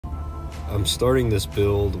I'm starting this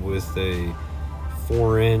build with a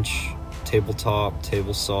 4-inch tabletop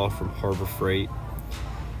table saw from Harbor Freight.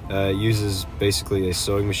 It uses basically a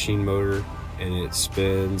sewing machine motor, and it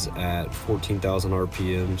spins at 14,000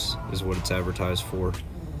 RPMs is what it's advertised for.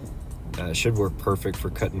 It should work perfect for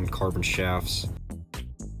cutting carbon shafts.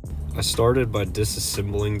 I started by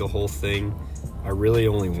disassembling the whole thing. I really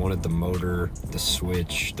only wanted the motor, the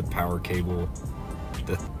switch, the power cable,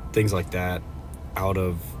 the things like that out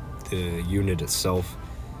of the unit itself.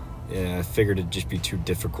 I figured it'd just be too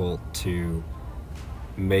difficult to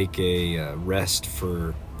make a rest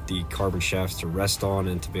for the carbon shafts to rest on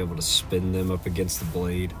and to be able to spin them up against the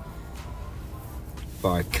blade.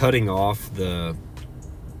 By cutting off the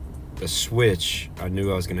switch, I knew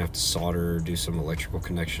I was gonna have to solder or do some electrical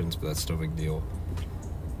connections, but that's no big deal.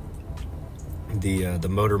 The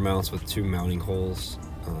motor mounts with 2 mounting holes,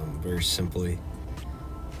 very simply.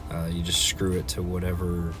 You just screw it to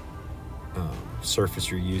whatever surface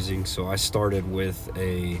you're using. So I started with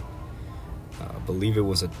I believe it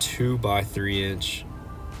was a 2x3-inch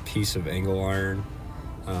piece of angle iron,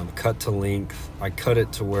 cut to length. I cut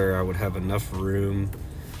it to where I would have enough room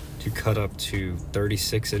to cut up to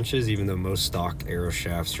 36 inches, even though most stock arrow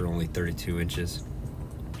shafts are only 32 inches.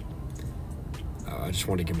 I just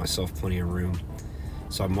wanted to give myself plenty of room.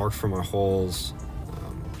 So I marked for my holes,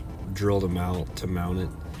 drilled them out to mount it.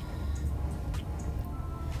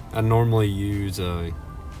 I normally use a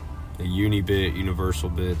uni bit, universal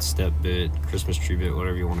bit, step bit, Christmas tree bit,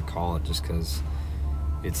 whatever you want to call it, just because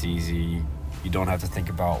it's easy. You don't have to think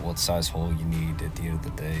about what size hole you need at the end of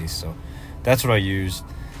the day. So that's what I used.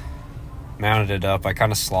 Mounted it up. I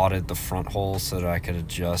kind of slotted the front hole so that I could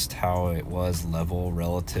adjust how it was level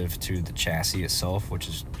relative to the chassis itself, which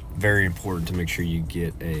is very important to make sure you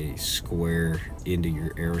get a square into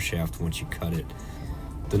your arrow shaft once you cut it.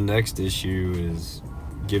 The next issue is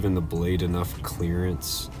giving the blade enough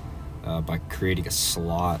clearance by creating a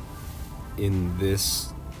slot in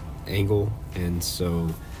this angle. And so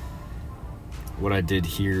what I did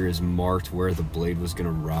here is marked where the blade was going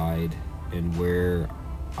to ride and where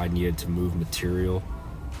I needed to move material.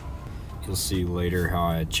 You'll see later how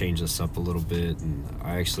I changed this up a little bit, and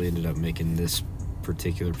I actually ended up making this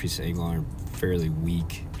particular piece of angle iron fairly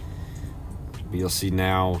weak. But you'll see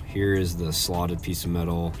now, here is the slotted piece of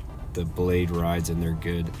metal. The blade rides in there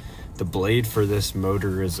good. The blade for this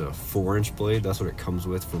motor is a 4-inch blade. That's what it comes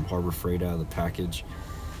with from Harbor Freight out of the package.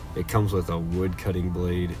 It comes with a wood cutting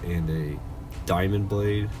blade and a diamond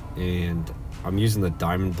blade, and I'm using the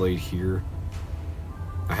diamond blade here.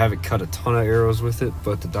 I haven't cut a ton of arrows with it,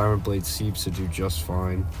 but the diamond blade seems to do just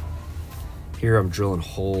fine. Here I'm drilling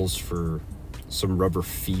holes for some rubber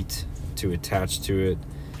feet to attach to it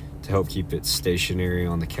to help keep it stationary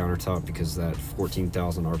on the countertop, because that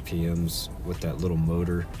 14,000 RPMs with that little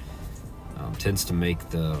motor tends to make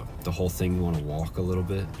the whole thing want to walk a little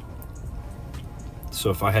bit. So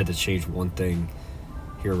if I had to change one thing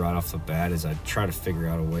here right off the bat, is I'd try to figure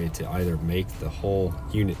out a way to either make the whole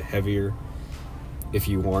unit heavier if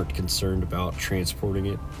you aren't concerned about transporting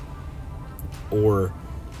it, or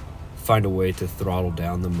find a way to throttle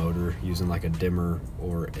down the motor using like a dimmer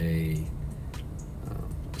or a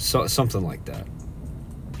something like that.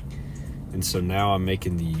 And so now I'm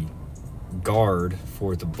making the guard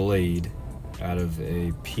for the blade out of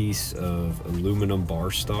a piece of aluminum bar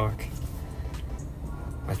stock.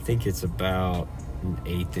 I think it's about an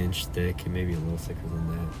 1/8 inch thick, and maybe a little thicker than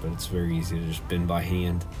that, but it's very easy to just bend by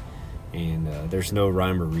hand. And there's no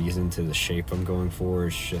rhyme or reason to the shape I'm going for.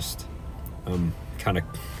 It's just I'm kind of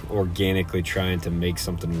organically trying to make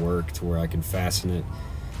something work to where I can fasten it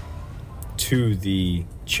to the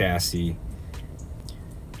chassis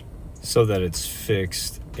so that it's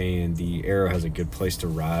fixed and the arrow has a good place to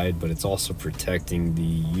ride, but it's also protecting the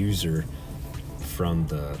user from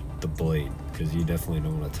the blade, because you definitely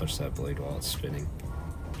don't want to touch that blade while it's spinning.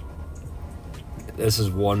 This is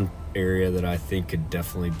one area that I think could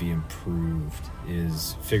definitely be improved,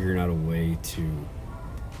 is figuring out a way to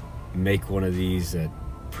make one of these that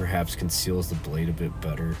perhaps conceals the blade a bit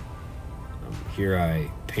better. Here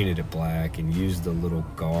I painted it black and used the little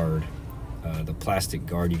guard, the plastic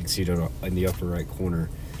guard. You can see it in the upper right corner.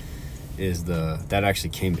 That actually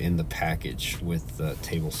came in the package with the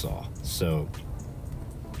table saw, so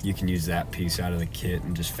you can use that piece out of the kit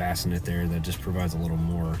and just fasten it there. That just provides a little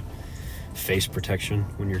more face protection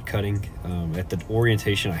when you're cutting. At the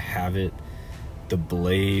orientation I have it, the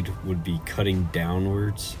blade would be cutting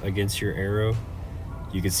downwards against your arrow.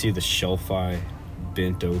 You can see the shelf eye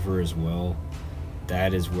bent over as well.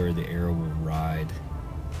 That is where the arrow will ride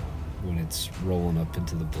when it's rolling up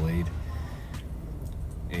into the blade.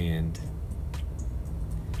 And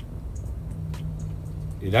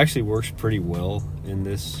it actually works pretty well in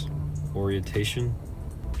this orientation.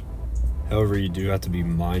 However, you do have to be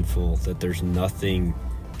mindful that there's nothing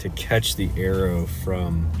to catch the arrow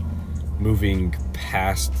from moving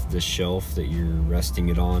past the shelf that you're resting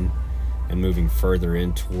it on and moving further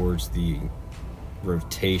in towards the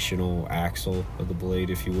rotational axle of the blade,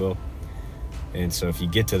 if you will. And so if you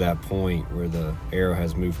get to that point where the arrow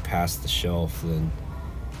has moved past the shelf, then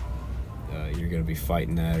you're going to be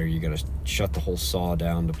fighting that, or you're going to shut the whole saw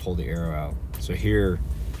down to pull the arrow out. So here,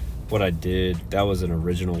 what I did, that was an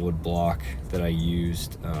original wood block that I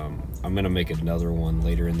used. I'm going to make another one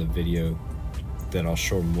later in the video that I'll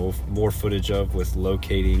show more footage of, with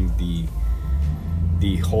locating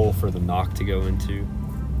the hole for the knock to go into.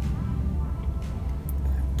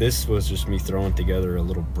 This was just me throwing together a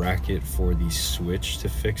little bracket for the switch to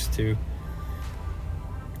fix to.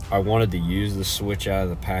 I wanted to use the switch out of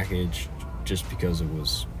the package just because it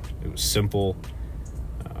was simple.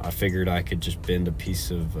 I figured I could just bend a piece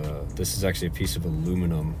of, this is actually a piece of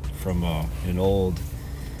aluminum from an old,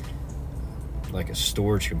 like a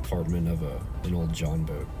storage compartment of an old John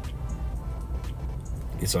boat.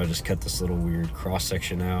 And so I just cut this little weird cross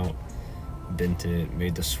section out, bent it,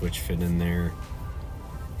 made the switch fit in there,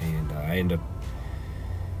 and I ended up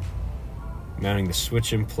mounting the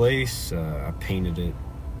switch in place. I painted it,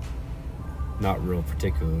 not real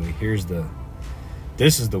particularly.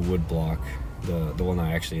 This is the wood block, the one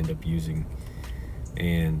I actually end up using.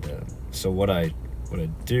 And so what I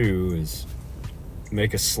do is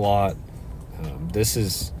make a slot. This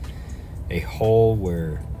is a hole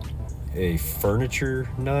where a furniture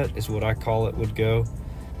nut, is what I call it, would go.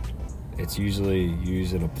 It's usually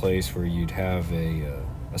used in a place where you'd have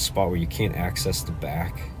a spot where you can't access the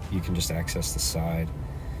back, you can just access the side.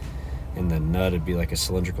 And the nut would be like a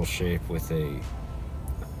cylindrical shape with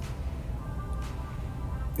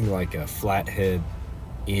like a flathead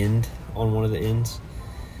end on one of the ends,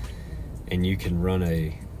 and you can run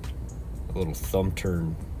a little thumb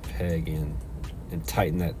turn peg in and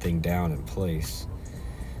tighten that thing down in place.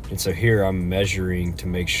 And so here I'm measuring to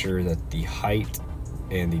make sure that the height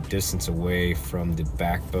and the distance away from the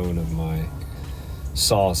backbone of my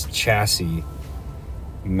saw's chassis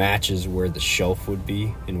matches where the shelf would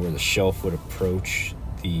be and where the shelf would approach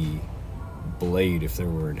the blade if there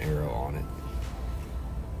were an arrow on it.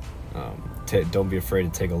 Don't be afraid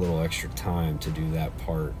to take a little extra time to do that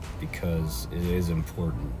part, because it is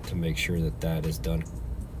important to make sure that that is done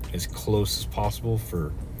as close as possible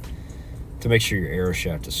to make sure your arrow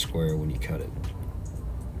shaft is square when you cut it.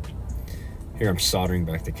 Here I'm soldering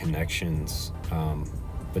back the connections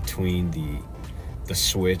between the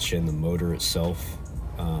switch and the motor itself.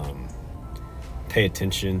 Pay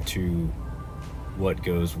attention to what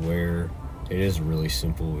goes where. It is really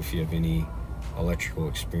simple if you have any electrical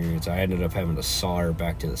experience. I ended up having to solder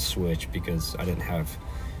back to the switch because I didn't have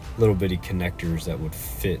little bitty connectors that would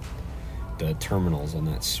fit the terminals on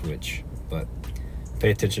that switch. But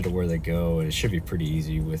pay attention to where they go, and it should be pretty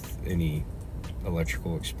easy with any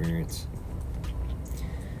electrical experience.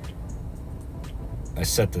 I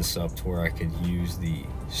set this up to where I could use the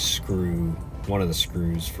screw, one of the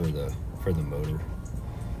screws for the motor.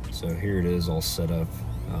 So here it is all set up.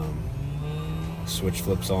 Switch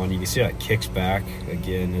flips on. You can see how it kicks back.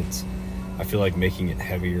 Again, I feel like making it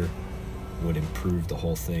heavier would improve the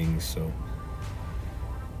whole thing. So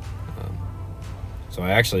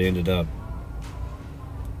I actually ended up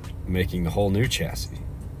making the whole new chassis.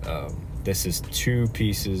 This is 2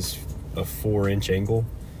 pieces of 4-inch angle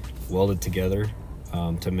welded together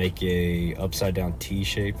to make a upside down T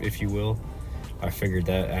shape, if you will. I figured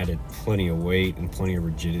that added plenty of weight and plenty of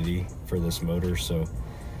rigidity for this motor. So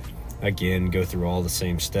again, go through all the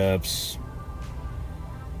same steps,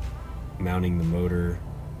 mounting the motor.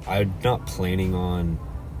 I'm not planning on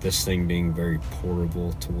this thing being very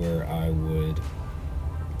portable to where I would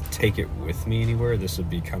take it with me anywhere. This would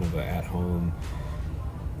be kind of a at-home,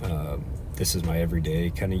 this is my everyday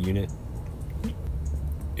kind of unit.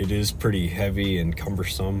 It is pretty heavy and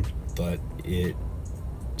cumbersome, but it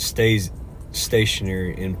stays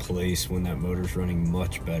stationary in place when that motor's running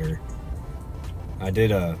much better. I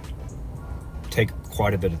did take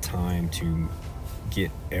quite a bit of time to get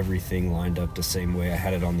everything lined up the same way I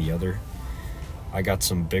had it on the other. I got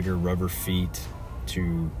some bigger rubber feet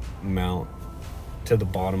to mount to the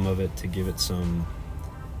bottom of it to give it some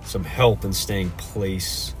help in staying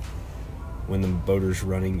place when the motor's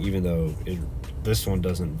running, even though this one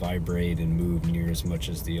doesn't vibrate and move near as much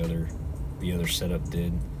as the other setup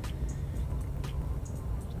did.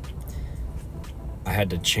 I had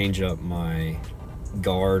to change up my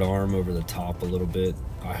guard arm over the top a little bit.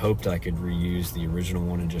 I hoped I could reuse the original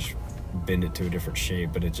one and just bend it to a different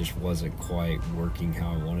shape, but it just wasn't quite working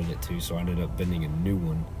how I wanted it to, so I ended up bending a new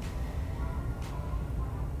one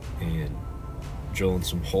and drilling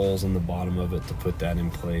some holes in the bottom of it to put that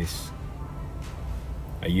in place.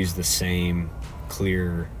 I used the same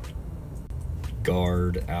clear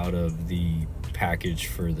guard out of the package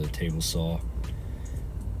for the table saw.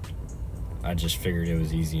 I just figured it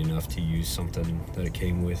was easy enough to use something that it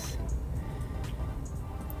came with.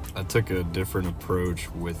 I took a different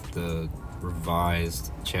approach with the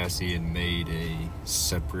revised chassis and made a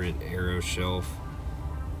separate arrow shelf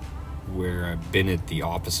where I bent it the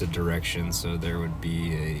opposite direction, so there would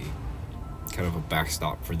be a kind of a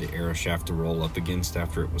backstop for the arrow shaft to roll up against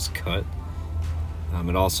after it was cut.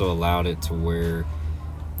 It also allowed it to where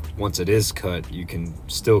once it is cut, you can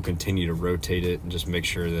still continue to rotate it and just make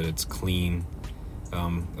sure that it's clean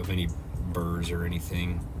of any burrs or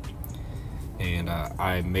anything. And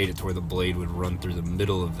I made it to where the blade would run through the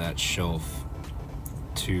middle of that shelf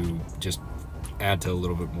to just add to a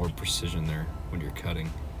little bit more precision there when you're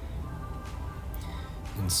cutting.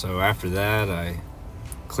 And so after that, I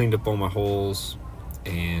cleaned up all my holes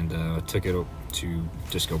and took it to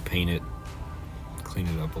just go paint it, clean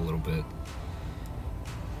it up a little bit.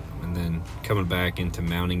 And then coming back into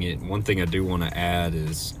mounting it, one thing I do want to add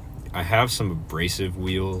is I have some abrasive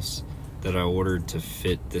wheels that I ordered to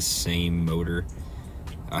fit this same motor.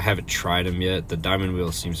 I haven't tried them yet. The diamond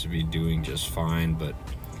wheel seems to be doing just fine, but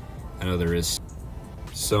I know there is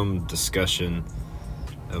some discussion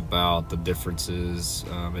about the differences,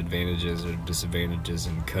 advantages or disadvantages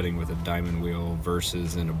in cutting with a diamond wheel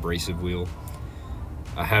versus an abrasive wheel.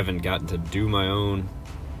 I haven't gotten to do my own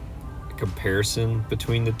comparison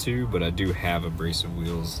between the two, but I do have abrasive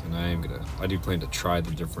wheels, and I do plan to try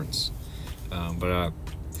the difference. But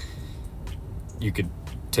you could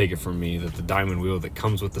take it from me that the diamond wheel that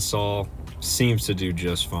comes with the saw seems to do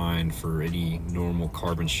just fine for any normal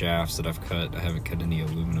carbon shafts that I've cut. I haven't cut any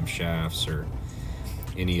aluminum shafts or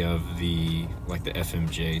any of the like the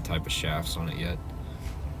FMJ type of shafts on it yet.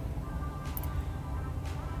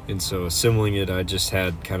 And so assembling it, I just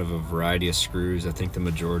had kind of a variety of screws. I think the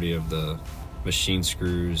majority of the machine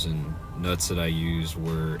screws and nuts that I used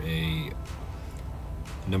were a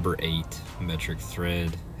number 8 metric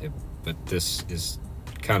thread, but this is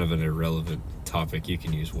kind of an irrelevant topic. You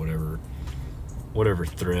can use whatever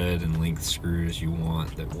thread and length screws you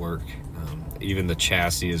want that work. Even the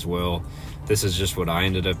chassis as well. This is just what I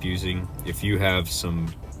ended up using. If you have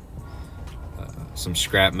some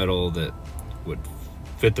scrap metal that would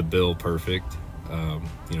fit the bill perfect,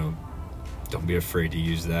 you know, don't be afraid to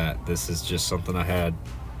use that. This is just something I had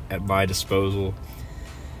at my disposal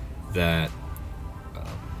that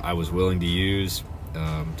I was willing to use,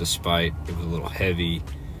 despite it was a little heavy,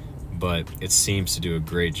 but it seems to do a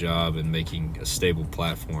great job in making a stable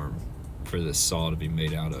platform for this saw to be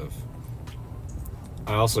made out of.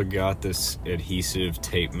 I also got this adhesive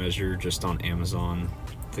tape measure just on Amazon.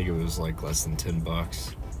 I think it was like less than 10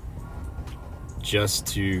 bucks. Just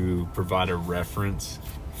to provide a reference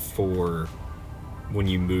for when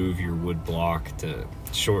you move your wood block to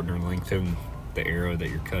shorten or lengthen the arrow that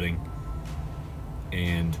you're cutting.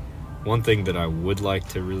 And one thing that I would like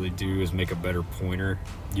to really do is make a better pointer.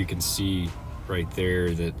 You can see right there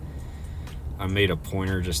that I made a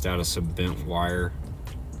pointer just out of some bent wire,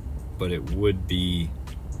 but it would be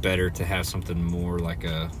better to have something more like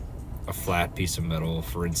a flat piece of metal,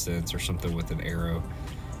 for instance, or something with an arrow,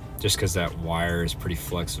 just because that wire is pretty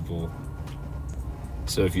flexible.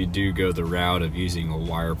 So if you do go the route of using a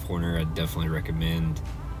wire pointer, I'd definitely recommend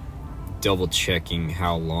double checking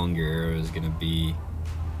how long your arrow is going to be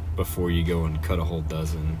before you go and cut a whole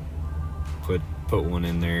dozen. Put one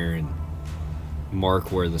in there and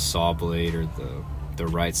mark where the saw blade or the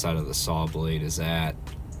right side of the saw blade is at,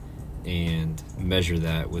 and measure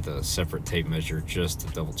that with a separate tape measure just to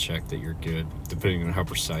double check that you're good, depending on how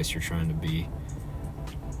precise you're trying to be.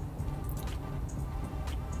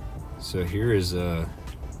 So here is a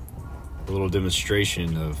little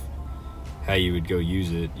demonstration of how you would go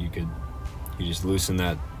use it. You just loosen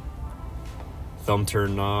that thumb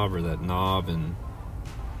turn knob or that knob and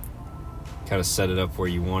kind of set it up where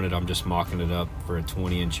you want it. I'm just mocking it up for a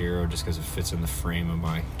 20-inch arrow just because it fits in the frame of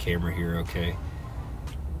my camera here okay.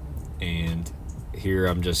 And here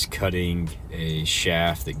I'm just cutting a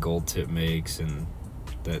shaft that Gold Tip makes and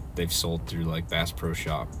that they've sold through like Bass Pro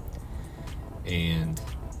Shop. And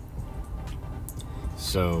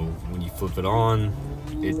so when you flip it on,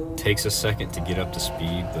 it takes a second to get up to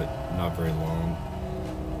speed, but not very long.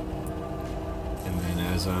 And then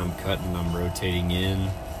as I'm cutting, I'm rotating in,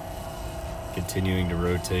 continuing to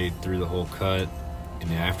rotate through the whole cut,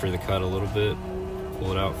 and after the cut a little bit,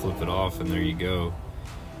 pull it out, flip it off, and there you go.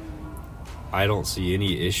 I don't see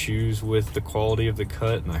any issues with the quality of the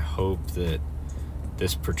cut, and I hope that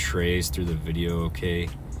this portrays through the video okay.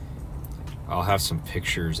 I'll have some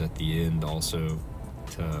pictures at the end also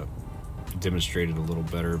to demonstrate it a little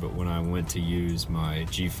better, but when I went to use my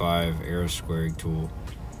G5 arrow squaring tool,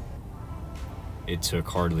 it took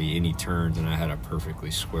hardly any turns and I had a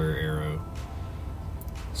perfectly square arrow.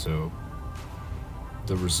 So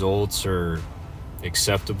the results are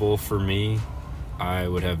acceptable for me. I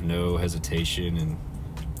would have no hesitation in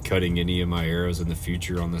cutting any of my arrows in the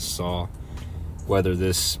future on this saw, whether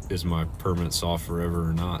this is my permanent saw forever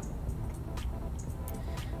or not.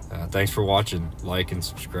 Thanks for watching. Like and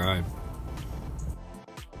subscribe.